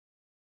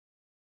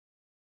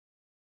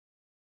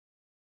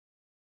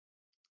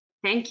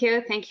Thank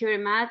you very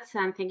much,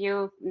 and thank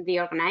you the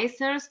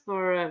organizers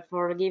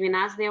for giving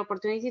us the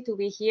opportunity to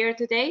be here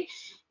today.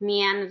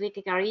 Me and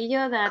Enrique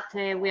Carrillo, that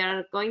we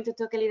are going to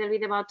talk a little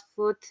bit about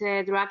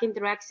food-drug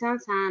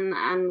interactions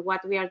and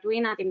what we are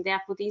doing at IMDEA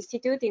Food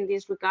Institute in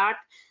this regard,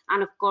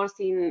 and of course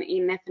in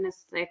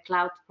FNS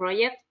Cloud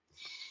project.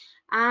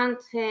 And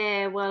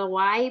well,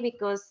 why?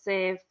 Because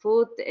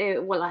food.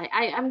 Well,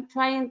 I'm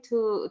trying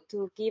to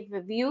give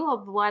a view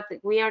of what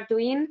we are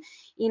doing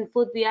in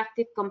food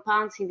bioactive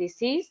compounds in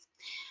disease.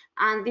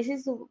 And this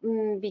is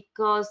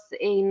because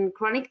in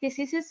chronic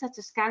diseases such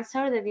as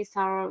cancer, that is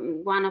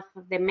one of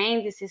the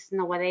main diseases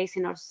nowadays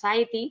in our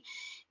society,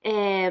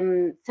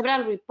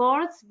 several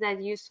reports that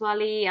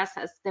usually, as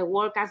the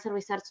World Cancer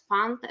Research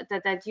Fund,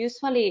 that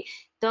usually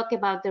talk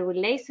about the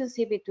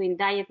relationship between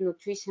diet,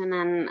 nutrition,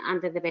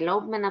 and the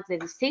development of the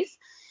disease.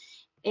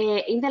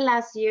 In the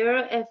last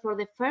year, for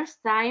the first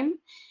time,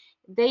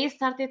 they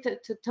started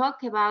to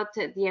talk about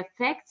the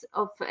effects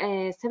of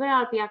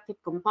several bioactive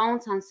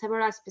compounds and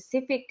several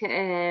specific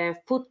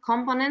food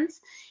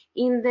components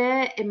in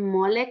the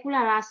molecular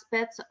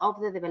aspects of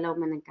the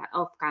development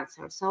of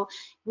cancer. So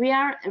we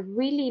are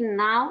really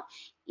now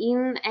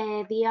in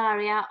the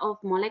area of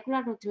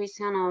molecular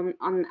nutrition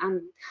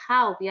on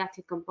how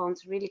bioactive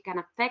compounds really can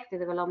affect the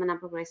development and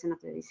progression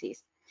of the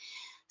disease.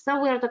 So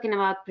we are talking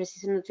about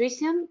precision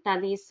nutrition.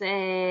 That is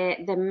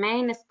the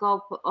main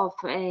scope of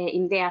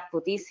IMDEA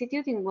Food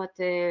Institute in what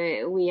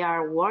we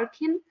are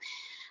working.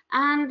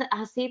 And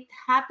as it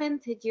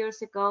happened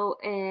years ago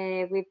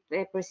with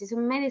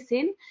precision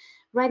medicine,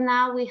 right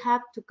now we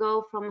have to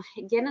go from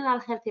general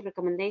healthy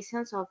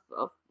recommendations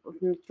of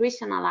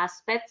nutritional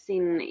aspects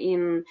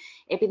in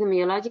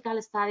epidemiological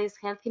studies,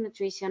 healthy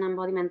nutrition and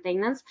body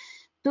maintenance,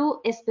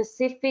 to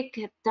specific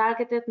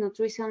targeted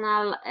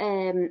nutritional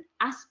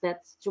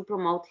aspects to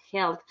promote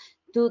health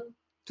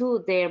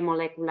to their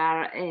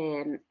molecular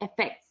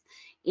effects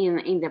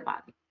in the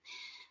body.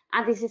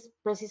 And this is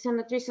precision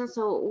nutrition.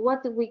 So what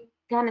we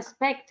can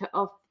expect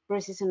of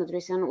precision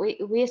nutrition?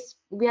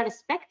 We are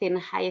expecting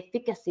high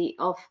efficacy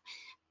of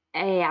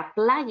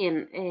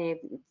applying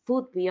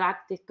food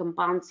bioactive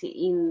compounds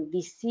in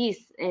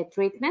disease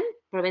treatment,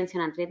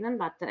 prevention and treatment,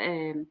 but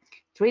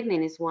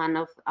treatment is one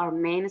of our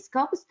main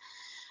scopes.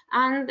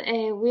 And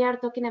we are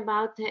talking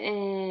about,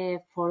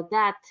 for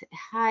that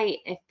high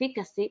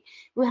efficacy,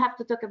 we have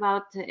to talk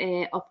about,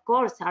 of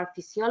course, our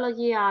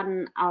physiology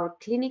and our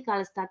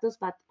clinical status,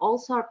 but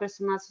also our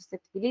personal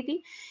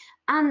susceptibility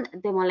and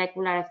the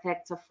molecular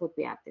effects of food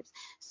bioactives.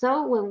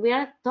 So when we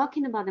are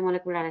talking about the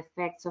molecular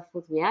effects of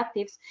food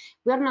bioactives,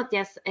 we are not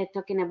just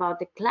talking about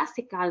the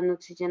classical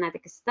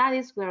nutrigenetic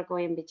studies, we are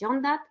going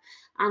beyond that,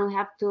 and we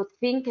have to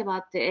think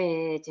about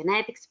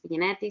genetics,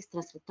 epigenetics,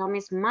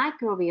 transcriptomics,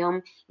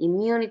 microbiome,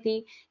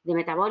 immunity, the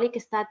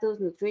metabolic status,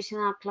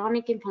 nutritional,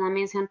 chronic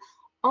inflammation,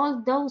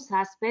 all those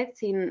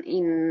aspects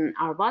in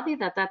our body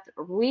that are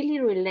really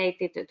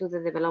related to the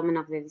development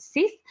of the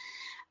disease,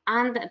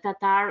 and that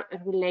are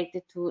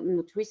related to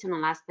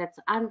nutritional aspects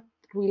and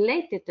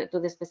related to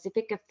the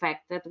specific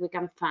effect that we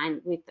can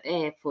find with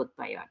food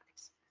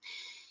bioactives.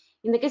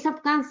 In the case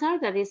of cancer,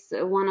 that is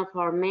one of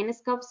our main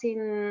scopes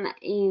in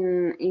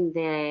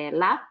the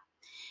lab,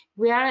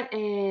 we are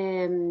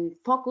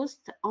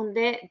focused on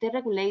the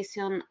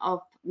deregulation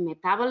of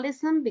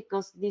metabolism,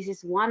 because this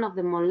is one of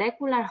the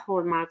molecular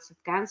hallmarks of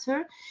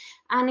cancer,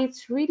 and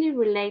it's really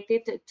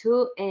related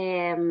to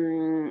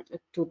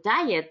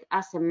diet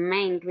as a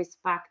main risk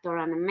factor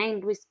and a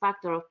main risk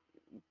factor of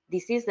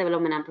disease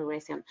development and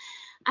progression.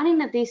 And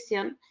in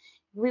addition,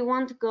 we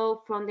want to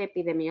go from the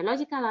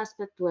epidemiological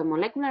aspect to a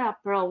molecular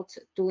approach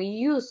to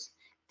use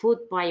food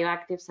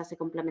bioactives as a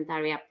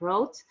complementary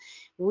approach.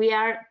 We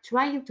are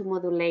trying to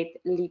modulate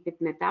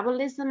lipid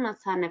metabolism as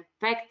an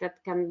effect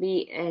that can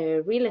be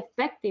really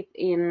effective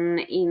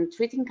in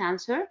treating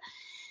cancer.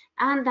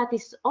 And that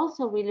is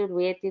also really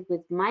related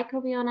with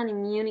microbiome and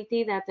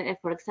immunity that,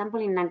 for example,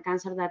 in lung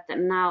cancer, that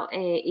now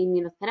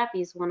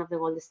immunotherapy is one of the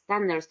gold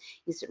standards,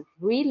 is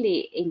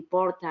really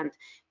important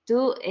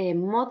to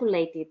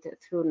modulate it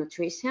through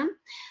nutrition.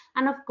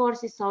 And of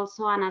course, it's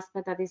also an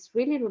aspect that is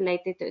really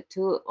related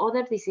to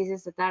other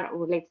diseases that are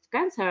related to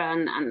cancer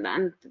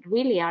and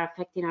really are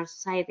affecting our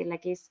society,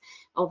 like is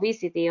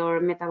obesity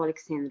or metabolic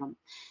syndrome.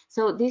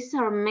 So this is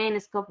our main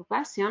scope of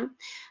action.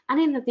 And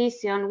in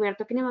addition, we are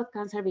talking about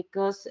cancer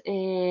because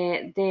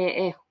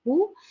the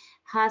WHO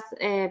has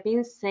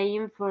been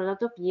saying for a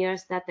lot of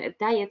years that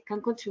diet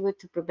can contribute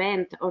to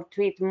prevent or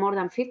treat more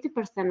than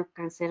 50% of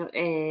cancer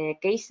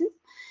cases.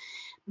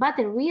 But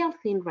the real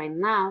thing right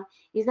now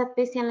is that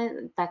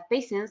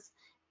patients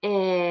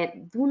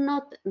do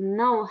not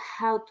know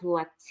how to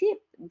achieve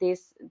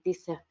this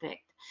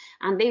effect,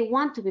 and they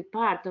want to be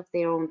part of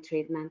their own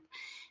treatment.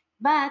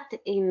 But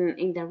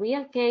in the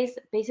real case,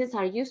 patients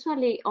are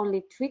usually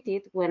only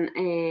treated when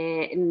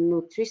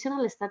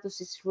nutritional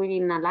status is really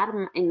in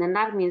an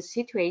alarming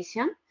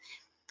situation.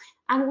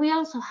 And we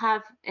also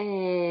have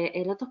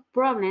a lot of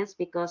problems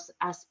because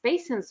as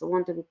patients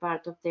want to be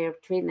part of their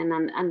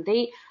treatment and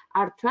they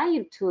are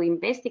trying to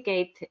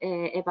investigate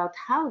about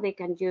how they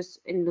can use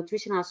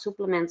nutritional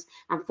supplements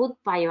and food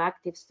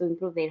bioactives to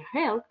improve their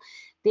health,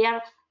 they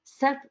are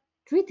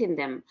self-treating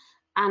them.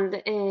 And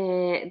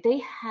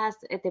they have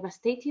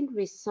devastating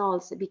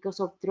results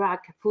because of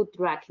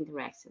food-drug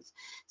interactions.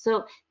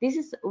 So this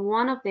is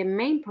one of the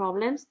main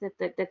problems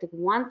that we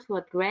want to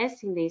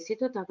address in the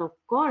Institute, and of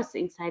course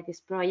inside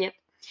this project.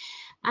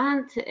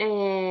 And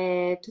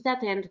to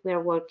that end, we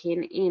are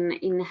working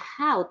in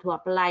how to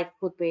apply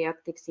food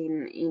bioactives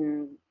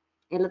in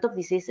a lot of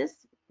diseases.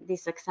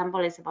 This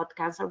example is about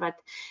cancer,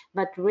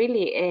 but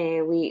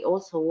really we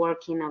also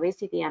work in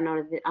obesity and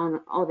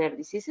other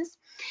diseases.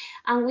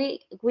 And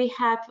we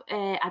have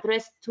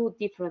addressed two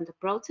different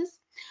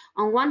approaches.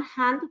 On one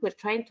hand, we're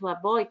trying to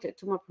avoid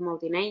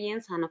tumor-promoting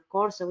agents, and of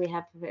course we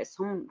have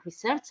some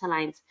research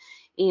lines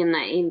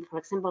in, for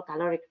example,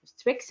 caloric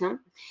restriction.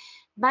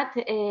 But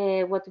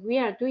what we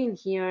are doing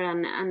here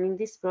and in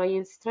this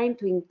project is trying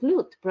to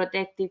include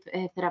protective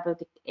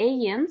therapeutic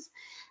agents,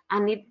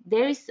 and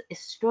there is a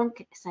strong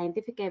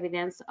scientific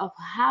evidence of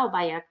how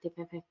bioactive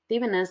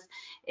effectiveness,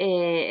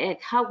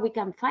 how we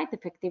can fight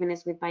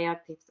effectiveness with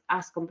bioactives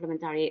as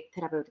complementary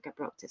therapeutic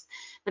approaches.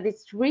 But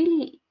it's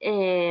really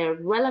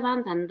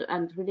relevant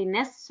and really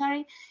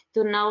necessary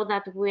to know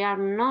that we are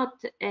not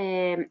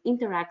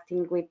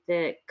interacting with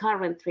the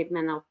current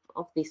treatment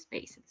of these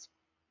patients.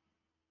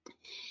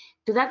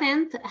 To that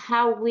end,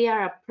 how we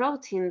are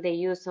approaching the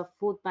use of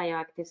food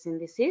bioactives in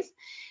disease,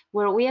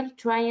 where we are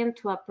trying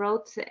to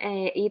approach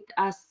it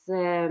as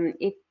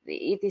it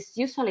is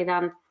usually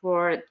done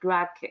for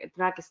drug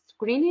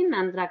screening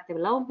and drug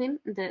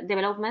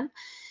development.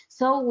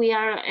 So we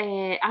are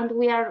and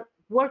we are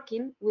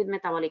working with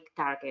metabolic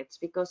targets,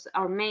 because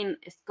our main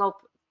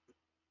scope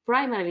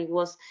primarily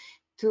was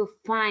to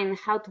find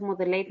how to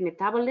modulate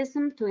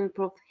metabolism to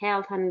improve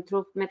health and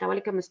improve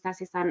metabolic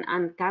homeostasis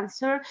and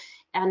cancer,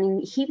 and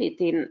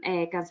inhibiting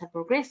cancer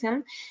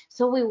progression.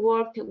 So we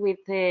worked with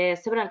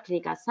several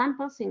clinical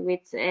samples in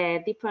which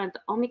different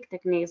omic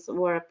techniques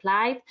were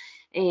applied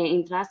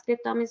in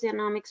transcriptomics,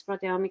 genomics,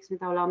 proteomics,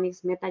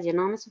 metabolomics,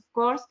 metagenomics, of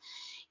course,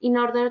 in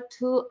order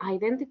to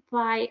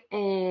identify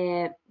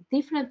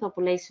different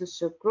population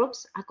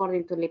subgroups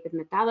according to lipid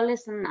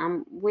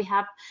metabolism.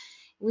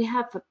 We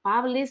have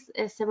published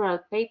several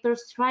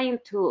papers trying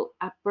to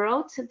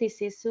approach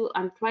this issue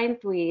and trying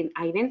to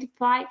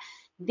identify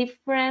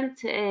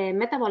different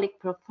metabolic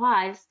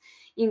profiles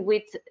in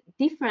which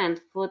different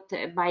food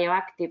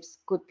bioactives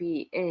could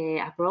be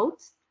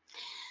approached.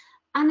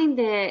 And in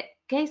the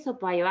case of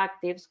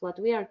bioactives, what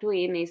we are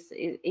doing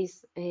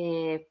is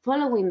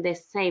following the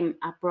same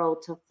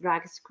approach of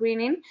drug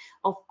screening.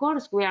 Of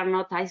course, we are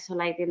not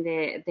isolating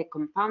the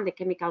compound, the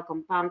chemical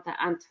compound,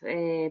 and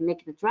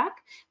making a drug.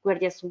 We're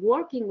just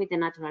working with the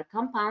natural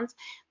compounds.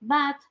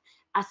 But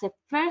as a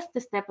first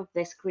step of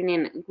the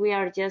screening, we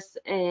are just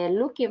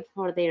looking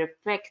for their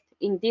effect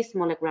in these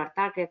molecular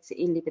targets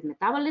in lipid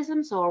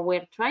metabolism. So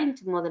we're trying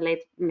to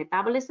modulate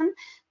metabolism.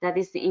 That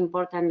is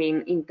important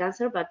in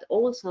cancer, but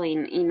also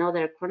in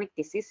other chronic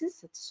diseases,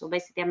 such as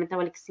obesity and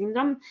metabolic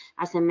syndrome,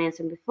 as I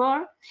mentioned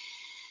before.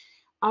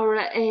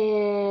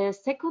 Our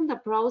second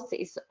approach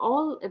is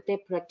all the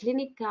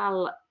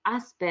preclinical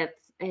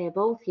aspects,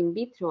 both in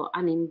vitro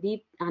and in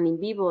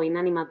vivo in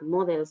animal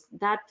models,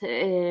 that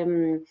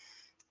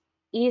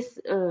is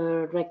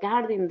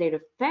regarding their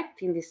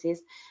effect in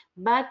disease,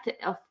 but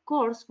of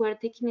course we're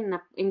taking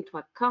into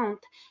account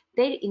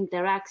their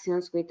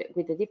interactions with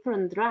the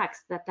different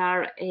drugs that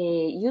are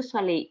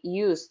usually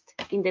used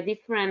in the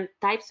different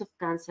types of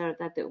cancer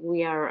that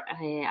we are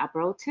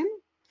approaching.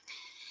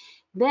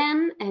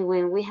 Then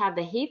when we have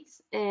the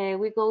hits,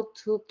 we go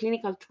to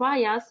clinical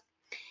trials.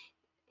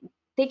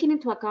 Taking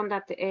into account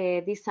that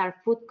these are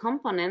food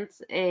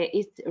components,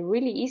 it's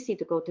really easy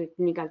to go to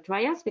clinical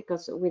trials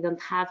because we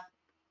don't have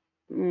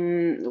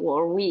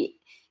or we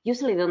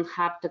usually don't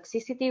have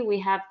toxicity. We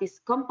have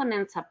these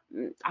components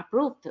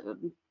approved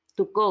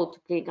to go to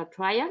clinical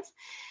trials.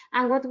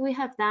 And what we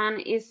have done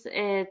is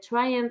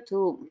trying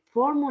to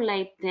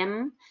formulate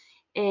them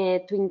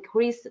to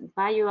increase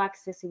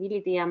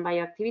bioaccessibility and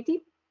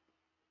bioactivity.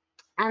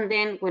 And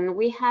then when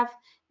we have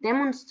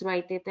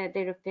demonstrated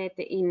their effect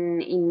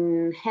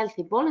in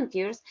healthy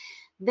volunteers,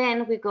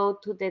 then we go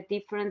to the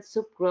different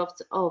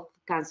subgroups of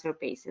cancer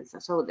patients.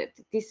 So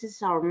this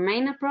is our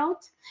main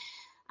approach.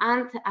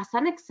 And as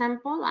an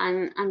example,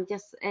 I'm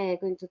just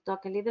going to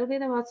talk a little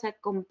bit about a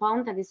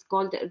compound that is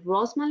called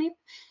rosmalib.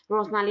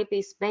 Rosmalib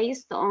is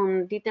based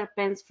on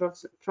diterpenes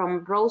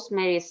from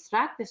rosemary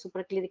extract, the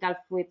supercritical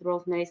fluid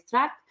rosemary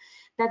extract,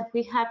 that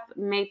we have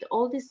made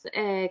all this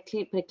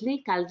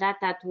preclinical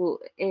data to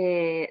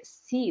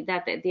see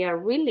that they are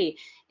really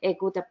a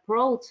good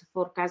approach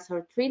for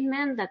cancer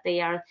treatment, that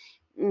they are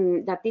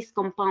that this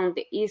compound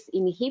is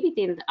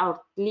inhibiting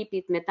our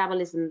lipid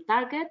metabolism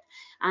target,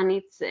 and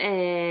it's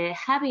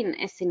having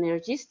a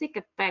synergistic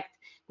effect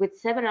with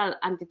several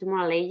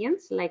antitumoral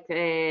agents like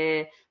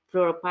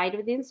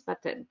fluoropyrimidines,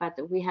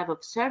 but we have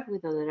observed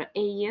with other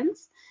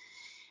agents.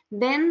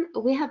 Then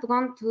we have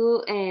gone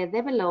to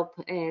develop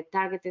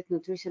targeted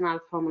nutritional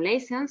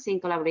formulations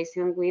in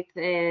collaboration with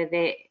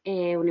the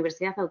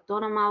Universidad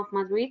Autónoma of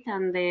Madrid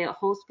and the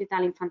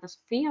Hospital Infanta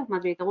Sofía of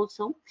Madrid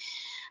also.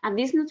 And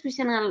these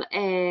nutritional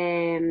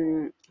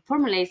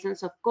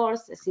formulations, of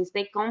course, since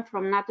they come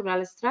from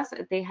natural extracts,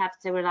 they have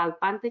several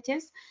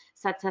advantages,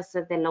 such as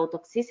the low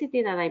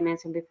toxicity that I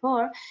mentioned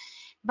before.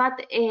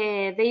 But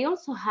they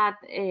also had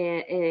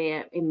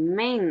a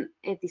main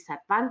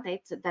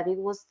disadvantage, that it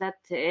was that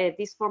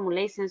these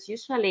formulations,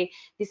 usually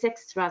these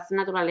extracts,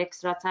 natural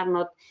extracts, are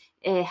not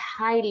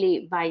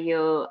highly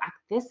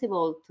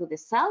bioaccessible to the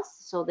cells,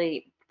 so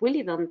they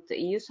really don't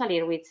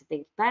usually reach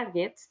their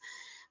targets.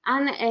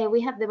 And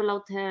we have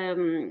developed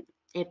a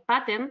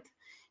patent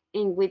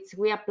in which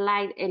we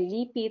applied a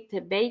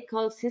lipid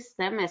vehicle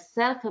system, a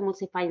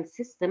self-emulsifying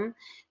system,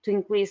 to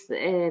increase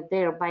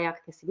their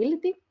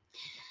bioaccessibility.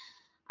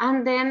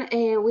 And then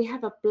we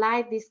have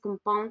applied this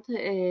compound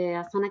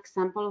as an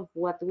example of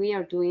what we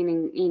are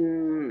doing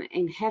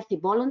in healthy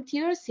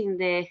volunteers in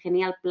the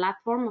Genial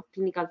platform of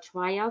clinical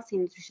trials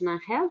in nutritional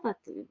health,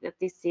 that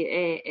is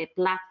a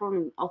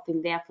platform of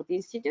IMDEA Food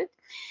Institute.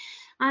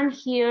 And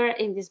here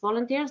in these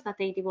volunteers, that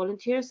 80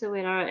 volunteers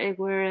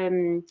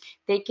were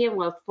taking,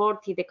 well,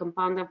 40 the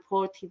compound and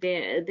 40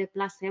 the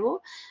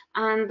placebo.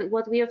 And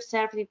what we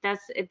observed is that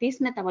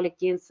these metabolic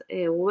genes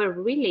were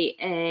really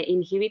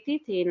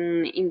inhibited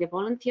in the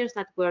volunteers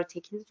that were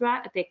taking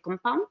the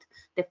compound,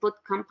 the food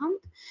compound.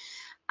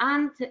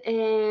 And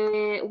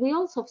we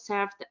also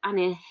observed an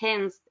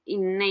enhanced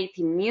innate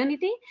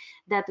immunity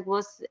that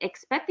was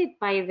expected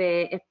by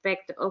the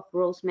effect of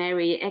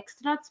rosemary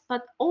extracts,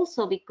 but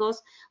also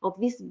because of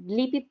this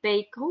lipid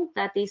vehicle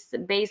that is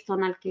based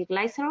on alkyl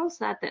glycerols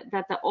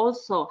that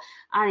also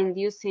are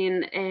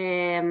inducing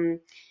an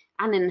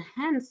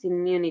enhanced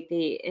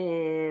immunity,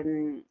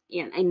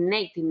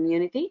 innate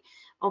immunity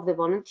of the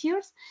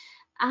volunteers.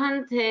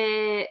 And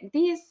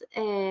these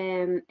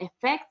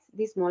effects,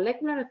 these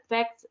molecular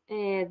effects,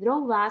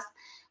 drove us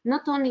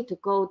not only to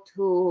go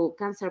to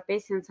cancer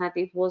patients that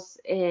it was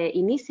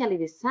initially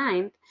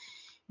designed,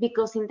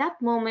 because in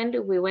that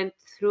moment we went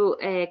through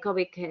a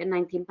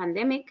COVID-19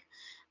 pandemic,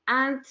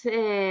 and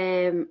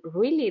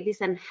really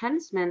this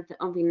enhancement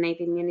of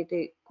innate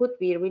immunity could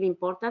be really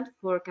important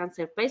for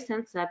cancer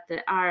patients that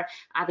are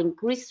at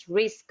increased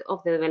risk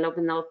of the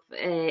development of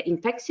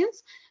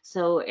infections.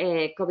 So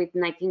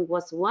COVID-19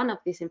 was one of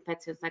these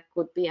infections that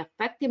could be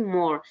affecting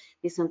more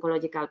these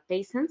oncological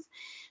patients.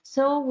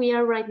 So we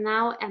are right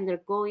now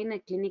undergoing a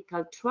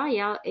clinical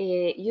trial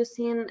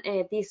using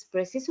this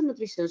precision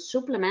nutrition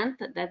supplement,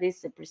 that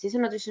is a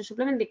precision nutrition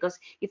supplement because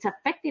it's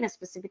affecting a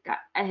specific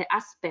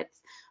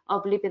aspects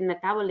of lipid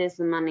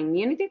metabolism and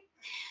immunity.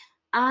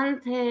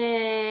 And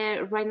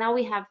right now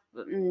we have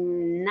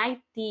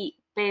 90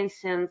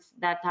 patients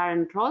that are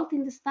enrolled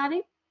in the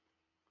study.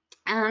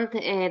 And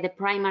the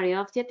primary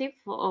objective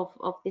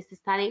of this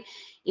study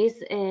is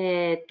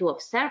to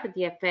observe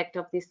the effect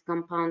of this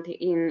compound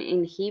in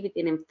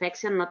inhibiting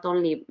infection, not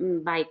only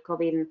by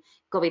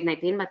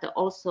COVID-19, but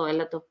also a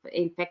lot of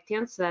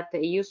infections that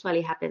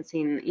usually happens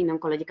in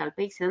oncological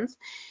patients.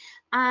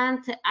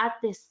 And at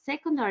the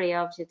secondary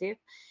objective,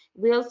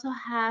 we also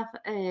have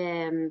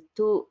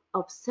to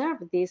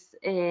observe this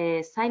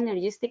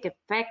synergistic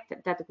effect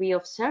that we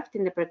observed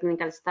in the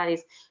preclinical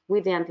studies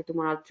with the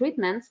anti-tumoral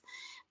treatments.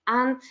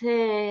 And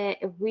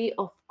we,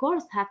 of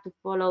course, have to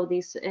follow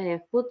these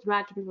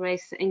food-drug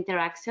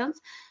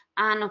interactions,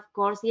 and of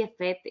course the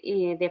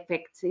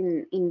effects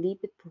in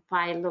lipid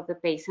profile of the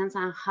patients,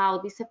 and how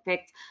these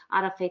effects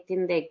are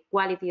affecting the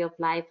quality of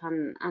life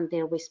and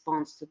their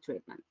response to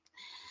treatment.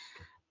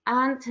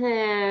 And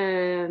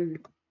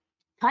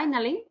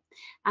finally,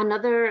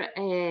 another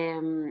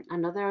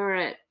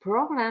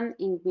program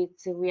in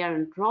which we are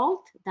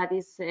enrolled that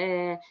is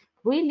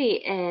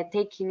really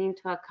taking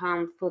into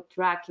account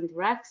food-drug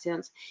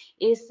interactions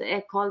is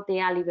called the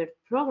ALIVER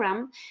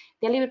program.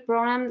 The ALIVER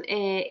program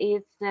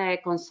is a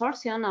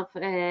consortium of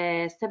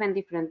 7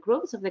 different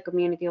groups of the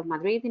Community of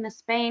Madrid in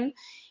Spain,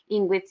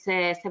 in which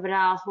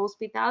several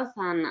hospitals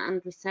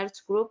and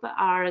research groups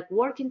are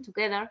working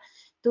together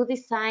to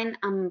design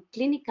and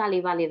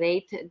clinically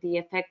validate the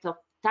effect of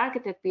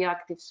targeted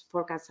bioactives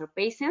for cancer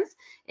patients.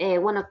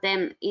 One of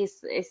them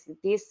is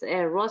this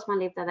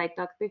rosmarine that I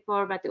talked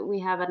before, but we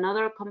have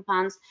another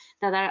compounds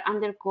that are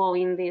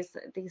undergoing this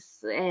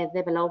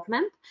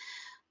development.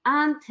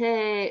 And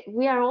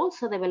we are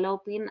also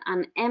developing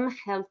an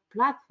mHealth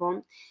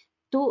platform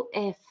to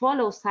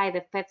follow side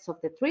effects of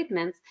the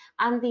treatments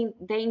and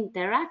the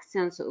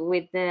interactions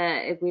with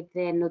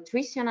the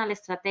nutritional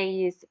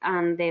strategies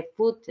and the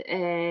food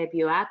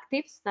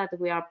bioactives that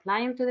we are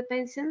applying to the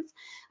patients,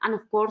 and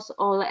of course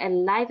all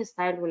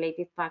lifestyle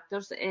related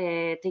factors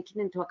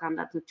taking into account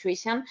that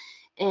nutrition,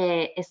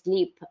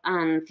 sleep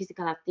and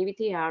physical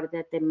activity are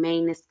the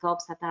main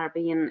scopes that are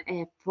being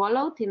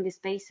followed in these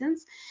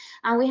patients.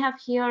 And we have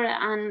here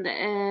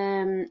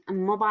a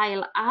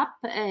mobile app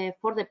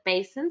for the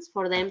patients,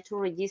 for them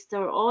to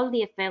register all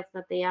the effects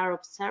that they are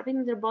observing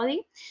in their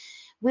body.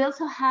 We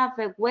also have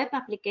a web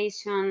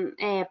application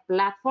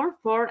platform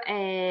for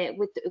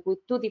with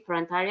two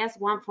different areas.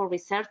 One for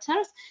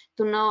researchers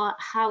to know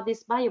how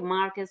these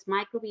biomarkers,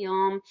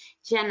 microbiome,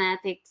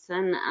 genetics,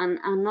 and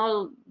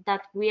all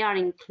that we are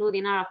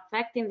including are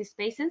affecting these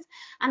patients,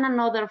 and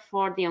another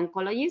for the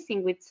oncologists,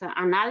 in which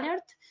an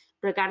alert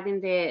regarding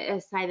the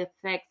side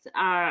effects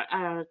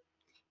are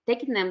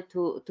taking them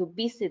to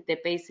visit the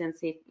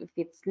patients if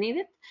it's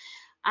needed.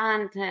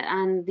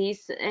 And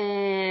this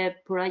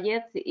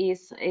project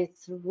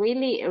it's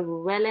really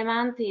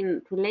relevant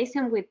in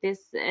relation with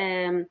this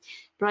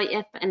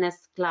FNS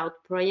Cloud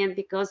project,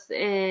 because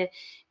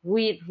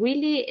we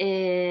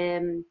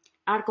really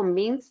are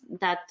convinced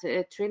that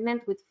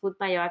treatment with food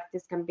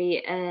bioactives can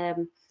be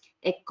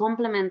a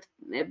complement,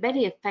 a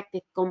very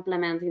effective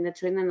complement in the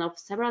treatment of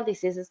several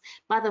diseases.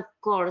 But of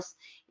course,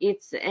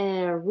 it's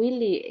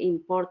really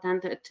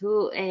important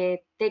to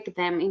take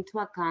them into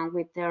account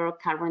with their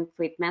current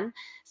treatment.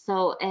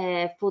 So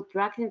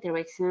food-drug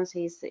interactions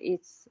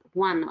is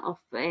one of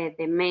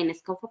the main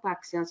scope of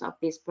actions of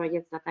these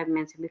projects that I've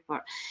mentioned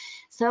before.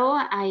 So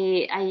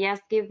I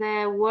just give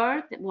the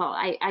word. Well,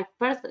 I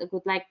first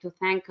would like to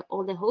thank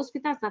all the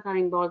hospitals that are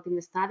involved in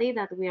the study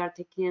that we are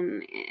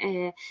taking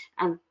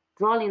and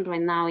rolling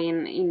right now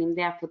in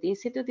IMDEA Food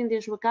Institute in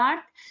this regard,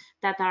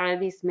 that are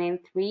these main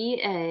three,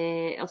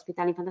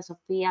 Hospital Infanta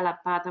Sofía, La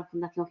Paz, and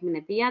Fundación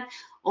Jiménez Díaz,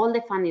 all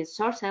the funding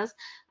sources,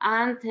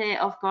 and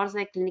of course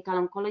the Clinical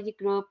Oncology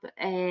Group,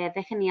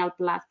 the Genial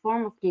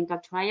platform of clinical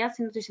trials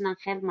in nutrition and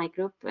health, my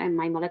group, and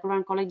my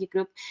Molecular Oncology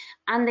Group,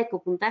 and the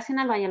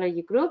Computational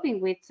Biology Group, in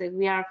which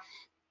we are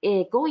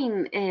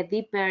going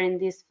deeper in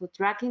these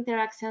food-drug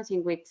interactions,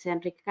 in which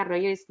Enrique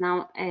Carrillo is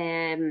now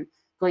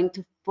going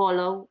to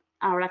follow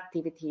our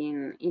activity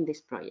in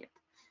this project.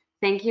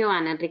 Thank you,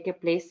 and Enrique,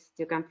 please,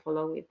 you can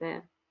follow with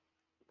the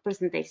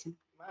presentation.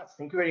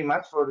 Thank you very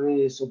much for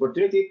this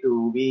opportunity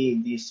to be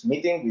in this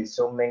meeting with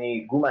so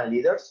many women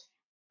leaders.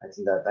 I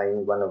think that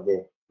I'm one of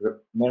the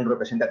main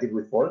representatives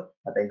with all,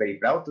 but I'm very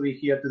proud to be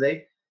here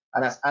today.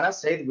 And as Anna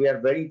said, we are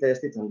very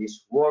interested in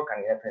this work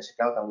and in FNS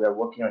Cloud, and we are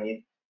working on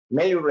it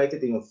mainly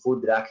related in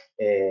food-drug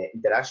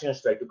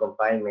interactions, try to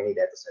combine many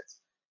data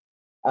sets.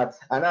 As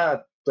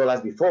Anna told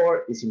us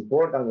before, it's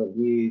important when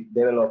we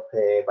develop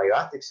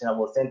bioactives in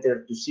our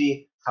center to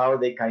see how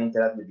they can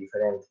interact with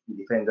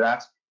different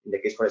drugs. In the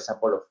case, for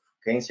example, of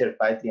cancer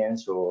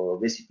patients or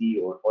obesity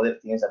or other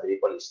things that the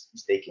people is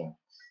taking.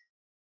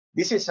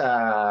 This is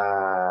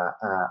a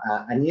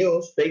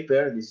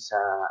newspaper. This is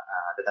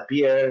that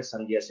appeared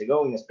some years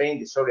ago in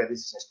Spain. Sorry,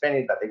 this is in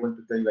Spanish, but I want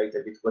to tell you a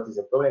little bit what is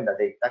the problem that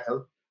they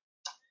tackled.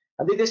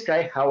 And they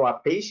describe how a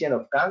patient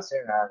of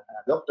cancer and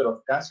a doctor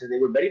of cancer, they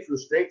were very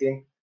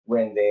frustrating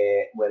when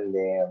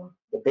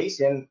the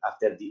patient,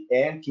 after the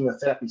end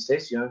chemotherapy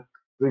session,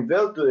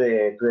 revealed to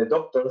the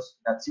doctors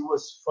that she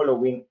was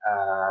following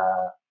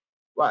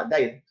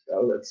diet.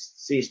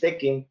 She is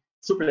taking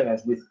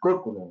supplements with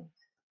curcumin,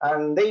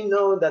 and they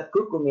know that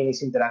curcumin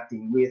is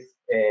interacting with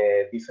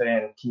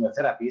different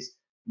chemotherapies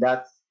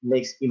that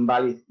makes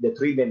invalid the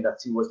treatment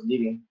that she was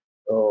giving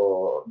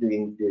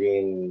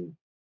during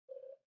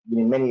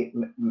many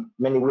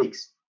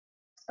weeks.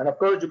 And of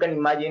course, you can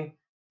imagine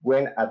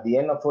when at the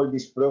end of all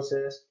this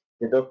process,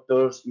 the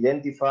doctors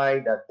identify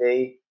that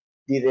they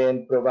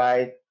didn't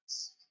provide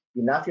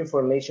enough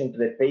information to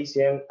the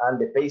patient, and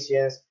the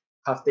patients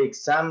have taken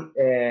some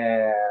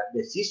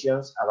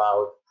decisions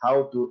about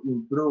how to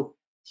improve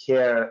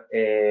her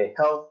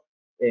health,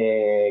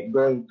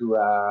 going to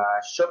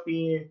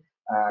shopping,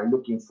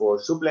 looking for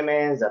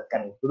supplements that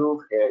can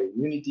improve her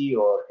immunity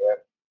or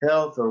her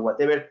health or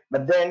whatever.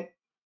 But then,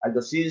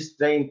 although she is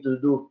trying to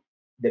do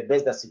the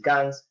best that she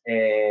can,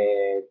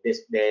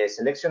 the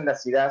selection that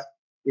she does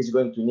is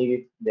going to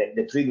need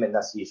the treatment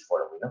that she is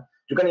following. No?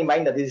 You can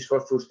imagine that this is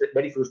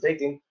very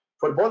frustrating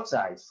for both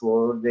sides,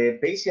 for the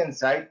patient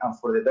side and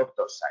for the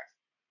doctor side.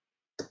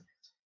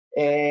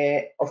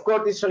 Of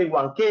course, this is only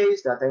one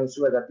case that I'm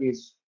sure that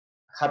is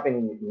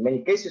happening in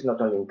many cases,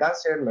 not only in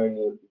cancer,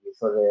 many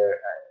with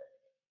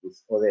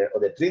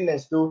other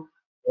treatments too.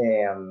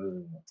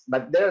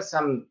 But there are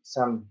some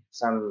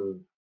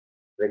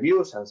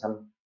reviews and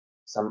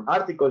some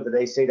articles that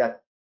they say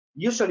that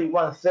usually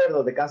 1/3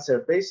 of the cancer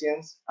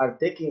patients are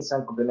taking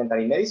some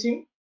complementary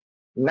medicine.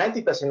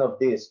 90% of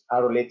these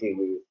are related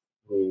with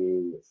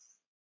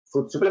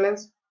food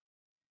supplements.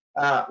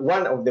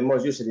 One of the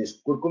most used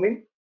is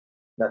curcumin,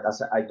 that,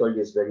 as I told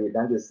you, is very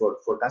dangerous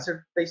for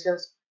cancer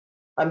patients.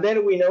 And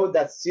then we know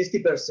that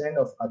 60%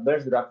 of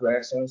adverse drug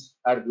reactions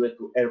are due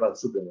to herbal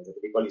supplements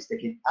that people is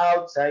taking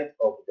outside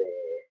of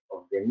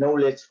the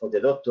knowledge of the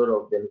doctor,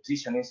 of the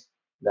nutritionist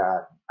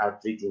that are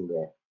treating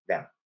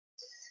them.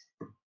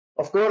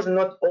 Of course,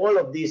 not all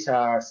of these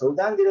are so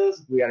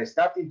dangerous. We are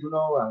starting to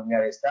know, and we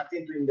are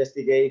starting to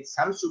investigate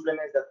some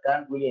supplements that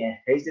can really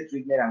enhance the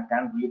treatment and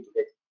can really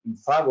get in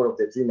favor of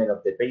the treatment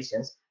of the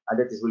patients. And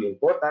that is really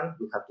important.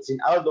 We have to see,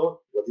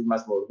 although what is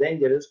much more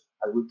dangerous,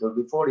 as we told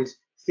before, is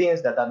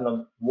things that are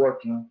not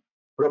working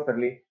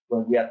properly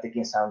when we are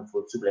taking some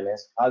food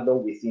supplements, although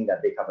we think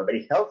that they have a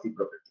very healthy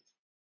properties.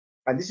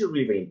 And this is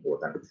really very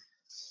important.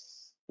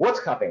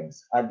 What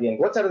happens at the end?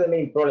 What are the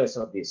main problems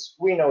of this?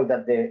 We know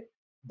that the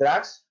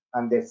drugs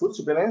and the food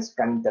supplements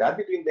can interact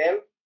between them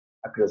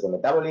across the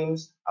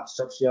metabolisms,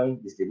 absorption,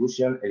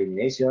 distribution,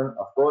 elimination,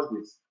 of course,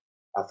 with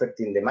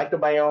affecting the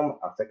microbiome,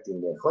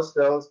 affecting the host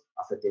cells,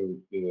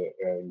 affecting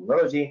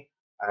immunology,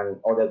 and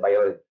other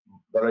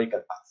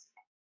biological paths.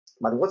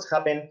 But what's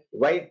happened,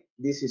 why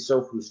this is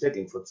so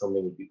frustrating for so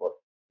many people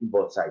in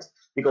both sides?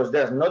 Because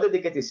there's no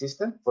dedicated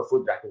system for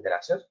food-drug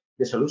interactions.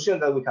 The solution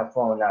that we have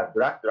found are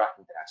drug-drug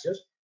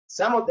interactions.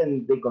 Some of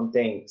them, they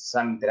contain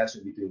some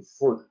interaction between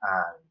food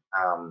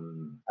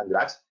and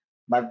drugs,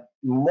 but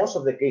most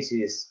of the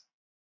cases,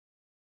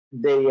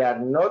 they are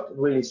not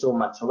really so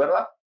much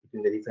overlap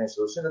between the different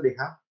solutions that they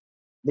have.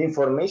 The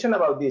information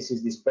about this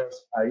is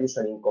dispersed, are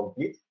usually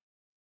incomplete.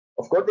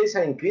 Of course, there is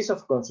an increase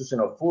of consumption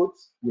of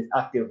foods with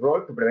active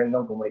role to prevent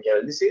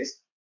non-communicable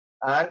disease,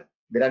 and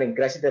there are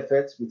increased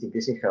effects with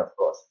increasing health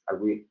costs, as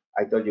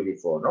I told you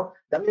before. No,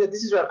 that means that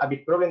this is a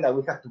big problem that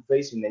we have to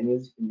face in the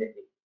news.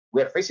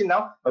 We are facing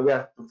now, but we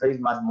have to face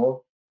much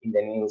more in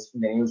the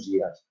news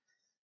years.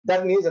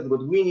 That means that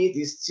what we need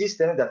is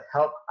systems that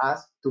help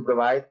us to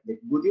provide the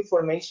good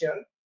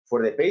information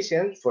for the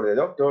patient, for the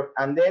doctor,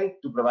 and then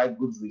to provide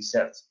good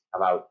research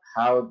about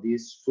how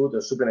this food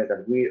or supplement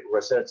that we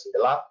research in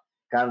the lab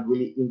can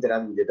really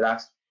interact with the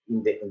drugs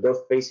in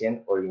those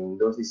patients or in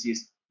those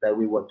diseases that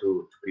we want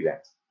to prevent.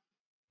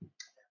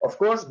 Of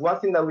course, one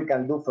thing that we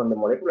can do from the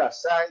molecular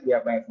side, we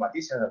are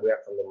bioinformaticians and we are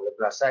from the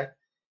molecular side.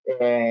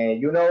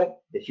 You know,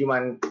 the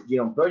Human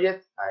Genome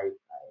Project, I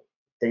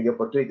take the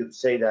opportunity to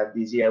say that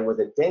this year was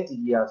the 10th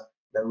year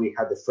that we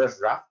had the first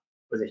draft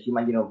for the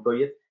Human Genome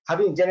Project,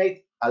 having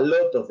generated a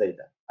lot of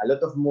data, a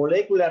lot of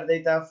molecular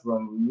data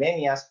from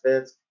many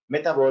aspects,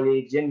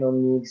 metabolic,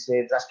 genomics,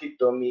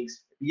 transcriptomics,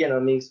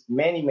 genomics,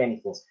 many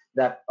things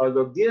that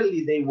although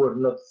clearly they were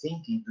not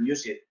thinking to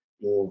use it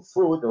in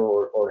food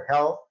or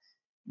health,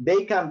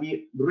 they can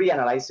be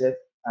reanalyzed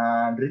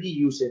and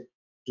reused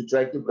to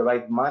try to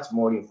provide much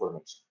more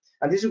information.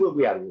 And this is what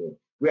we are doing.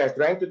 We are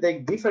trying to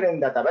take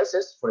different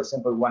databases. For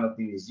example, one of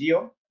them is GEO.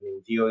 I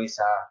mean, GEO is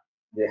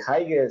the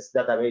highest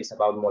database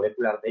about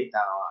molecular data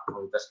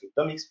on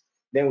transcriptomics.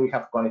 Then we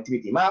have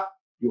connectivity map.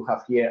 You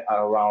have here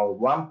around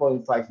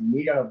 1.5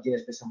 million of gene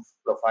expression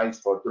profiles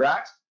for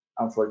drugs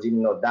and for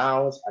gene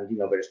knockdowns and gene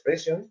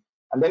overexpression.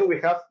 And then we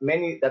have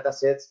many data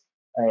sets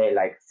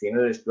like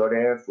Phenol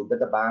Explorer, Food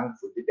Data Bank,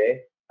 Food DB,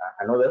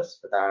 and others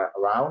that are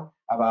around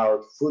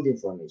about food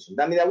information.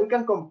 That means that we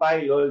can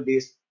compile all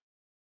these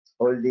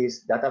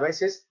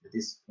databases. That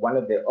is one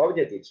of the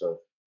objectives of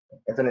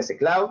FNS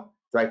Cloud,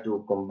 try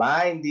to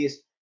combine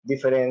these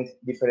different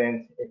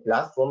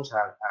platforms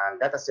and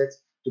data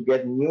sets to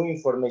get new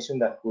information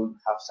that could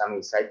have some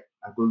insight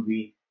and could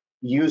be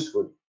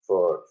useful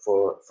for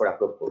a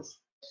purpose.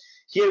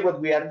 Here,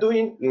 what we are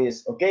doing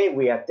is, okay,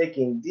 we are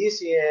taking these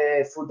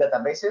food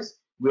databases,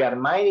 we are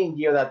mining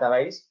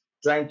geodatabase,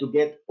 trying to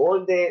get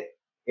all the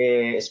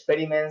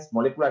experiments,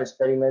 molecular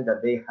experiments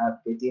that they have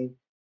getting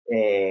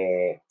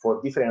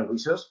for different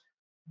reasons.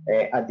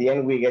 At the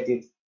end, we get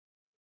it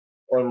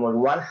almost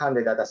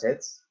 100 data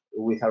sets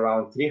with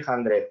around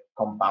 300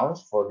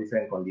 compounds for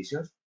different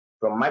conditions,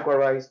 from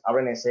microarrays,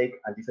 RNA-seq,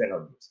 and different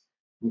objects.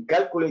 We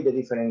calculate the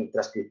different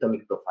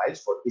transcriptomic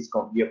profiles for each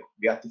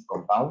bioactive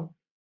compound,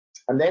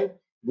 and then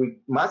we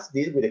match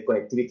this with a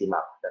connectivity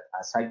map. That,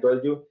 as I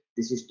told you,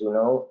 this is to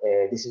know,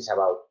 this is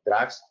about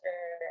drugs,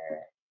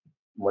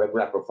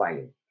 molecular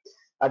profiling.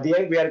 At the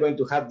end, we are going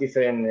to have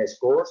different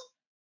scores.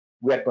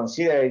 We are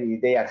considering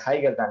they are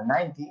higher than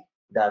 90,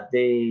 that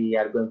they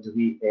are going to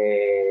be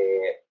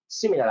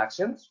similar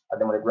actions at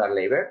the molecular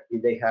level.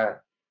 If they have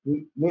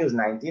minus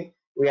 19,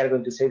 we are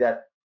going to say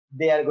that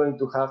they are going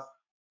to have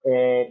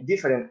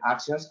different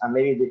actions, and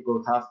maybe they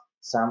could have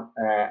some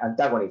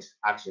antagonist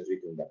actions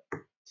between them.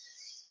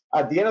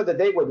 At the end of the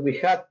day, what we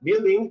have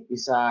building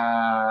is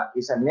a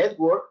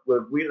network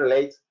where we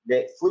relate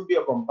the food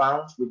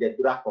biocompounds with the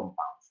drug compounds.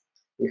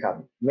 We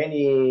have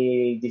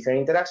many different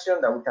interactions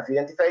that we have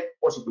identified,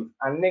 positive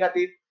and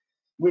negative.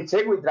 We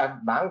check with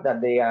Drug Bank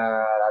that they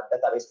are a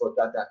database for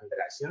drug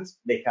interactions.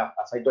 They have,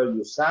 as I told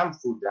you, some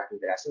food drug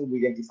interactions.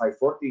 We identify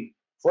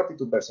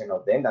 42%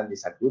 of them, and this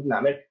is a good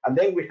number. And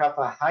then we have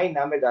a high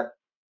number that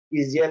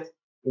is yet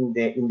in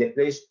the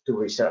place to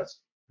research,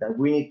 that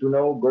we need to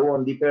know, go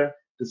on deeper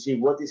to see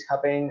what is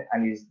happening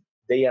and if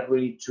they are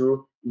really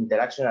true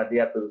interaction, or they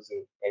are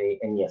producing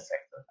any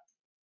effect on that.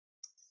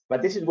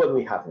 But this is what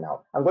we have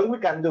now. And what we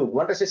can do,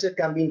 one researcher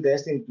can be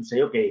interesting to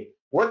say, okay,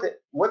 what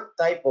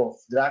type of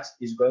drugs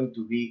is going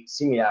to be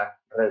similar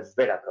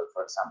resveratrol,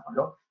 for example,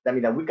 no? That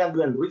means that we can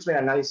do enrichment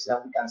analysis,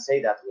 and we can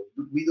say that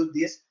when we do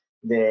this,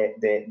 the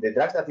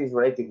drugs that is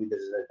related with the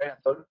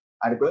resveratrol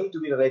are going to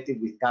be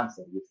related with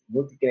cancer, with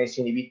multikinase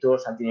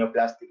inhibitors,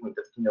 antineoplastic,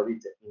 mitotic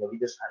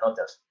inhibitors, and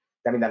others.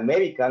 That means that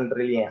maybe can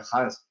really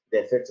enhance the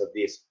effects of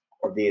this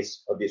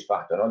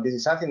factor. No? This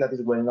is something that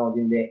is well known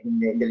in the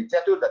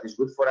literature, that is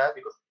good for us,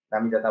 because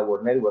that means that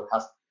our network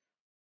has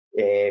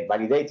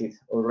validated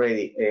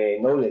already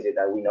knowledge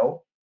that we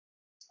know.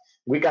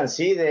 We can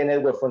see the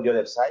network from the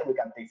other side. We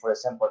can take, for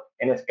example,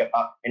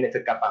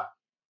 NF-kappa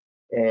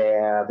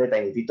data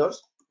inhibitors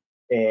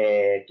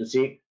to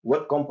see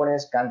what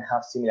components can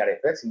have similar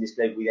effects. In this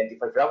case, we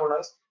identify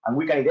flavonoids, and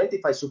we can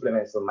identify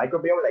supplements from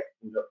microbiome like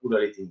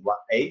urolithin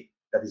 1A.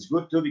 That is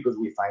good too, because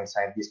we find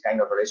this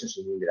kind of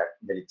relationship in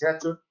the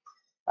literature.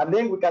 And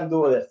then we can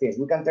do other things.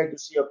 We can try to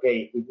see,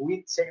 okay, if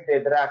we check the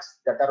drugs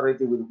that are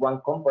related with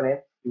one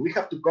component, if we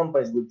have two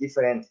components with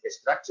different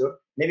structure,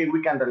 maybe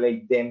we can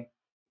relate them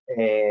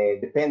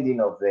depending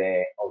of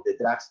the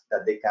drugs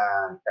that they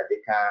can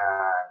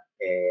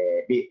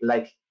be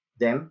like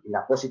them in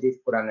a positive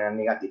or in a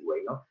negative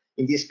way. No?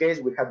 In this case,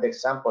 we have the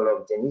example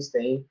of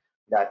genistein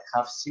that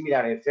have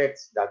similar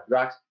effects that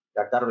drugs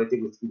that are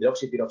related with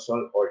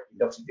hydroxypyroxole or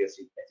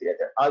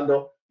hydroxyethylether,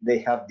 although they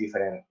have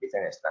different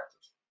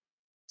structures.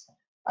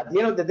 At the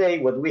end of the day,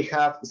 what we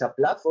have is a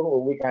platform where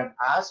we can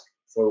ask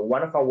for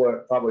one of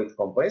our favorite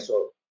components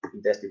or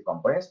interested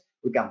components.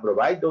 We can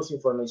provide those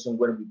information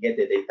where we get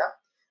the data.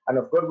 And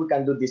of course, we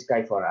can do this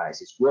kind of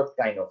analysis. What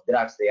kind of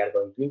drugs they are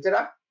going to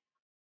interact,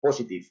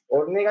 positive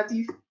or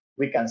negative.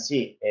 We can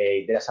see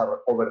there's an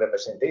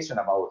overrepresentation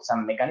about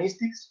some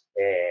mechanisms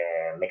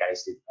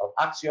of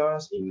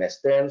actions in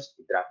mesh terms,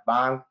 drug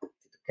bank,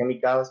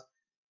 chemicals.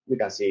 We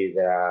can see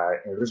there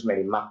are enrichment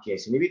in MAP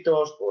kinase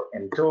inhibitors or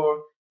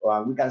mTOR.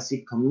 We can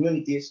see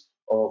communities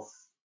of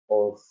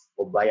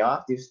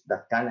bioactives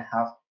that can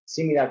have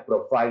similar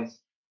profiles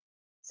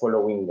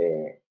following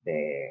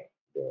the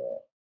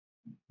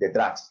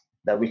drugs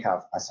that we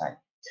have assigned.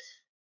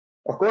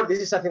 Of course, this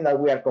is something that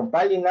we are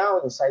compiling now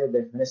inside of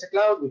the FNS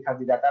Cloud. We have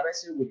the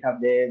databases, we have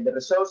the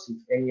results.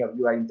 If any of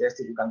you are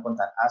interested, you can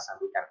contact us and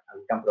we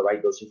can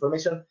provide those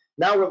information.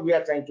 Now what we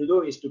are trying to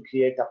do is to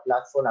create a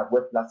platform, a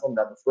web platform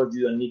that of course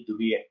you don't need to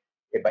be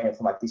a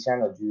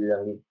bioinformatician or you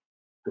don't need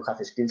to have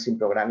skills in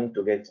programming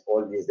to get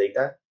all this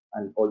data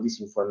and all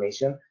this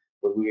information.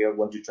 What we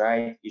want to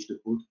try is to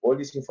put all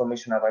this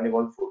information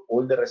available for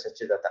all the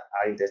researchers that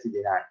are interested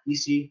in an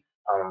easy,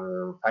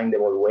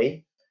 findable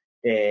way,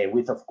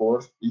 with, of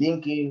course,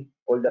 linking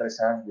all the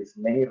research with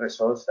many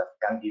results that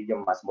can give you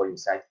much more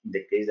insight in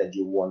the case that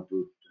you want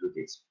to do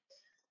this.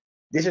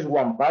 This is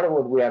one part of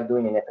what we are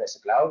doing in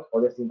FNS Cloud.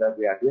 Other thing that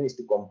we are doing is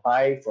to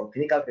compile from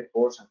clinical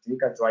reports and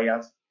clinical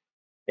trials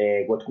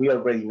what we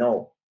already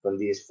know from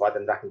these food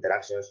and drug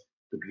interactions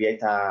to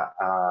create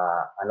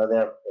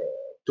another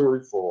tool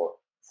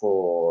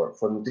for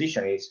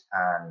nutritionists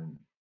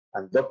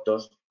and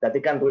doctors that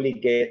they can really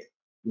get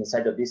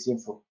inside of this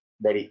info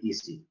very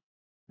easy.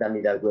 That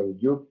means that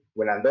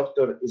when a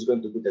doctor is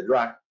going to put a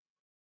drug,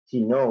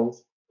 he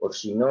knows or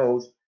she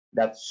knows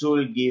that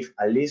should give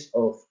a list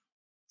of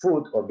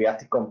food or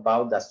bioactive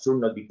compound that should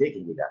not be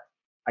taken with that.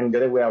 And the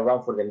other way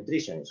around for the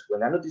nutritionist.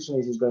 When a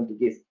nutritionist is going to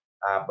give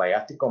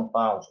bioactive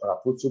compounds or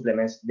food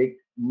supplements, they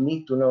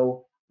need to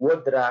know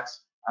what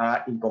drugs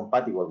are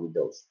incompatible with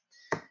those.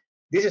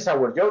 This is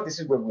our job. This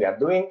is what we are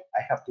doing.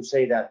 I have to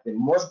say that the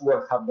most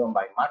work have done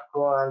by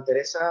Marco and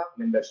Teresa,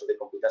 members of the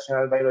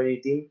computational biology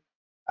team,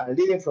 and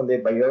leading from the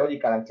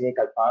biological and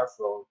clinical part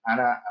from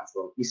Anna and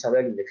from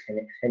Isabel in the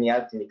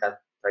Genial Clinical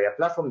Trial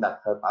Platform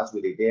that help us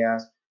with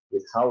ideas,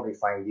 with how to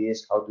refine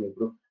this, how to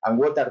improve, and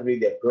what are really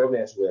the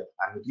problems with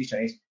a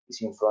nutritionist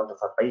is in front of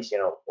a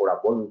patient or a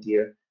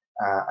volunteer,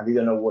 and they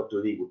don't know what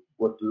to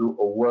do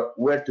or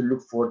where to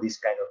look for this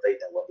kind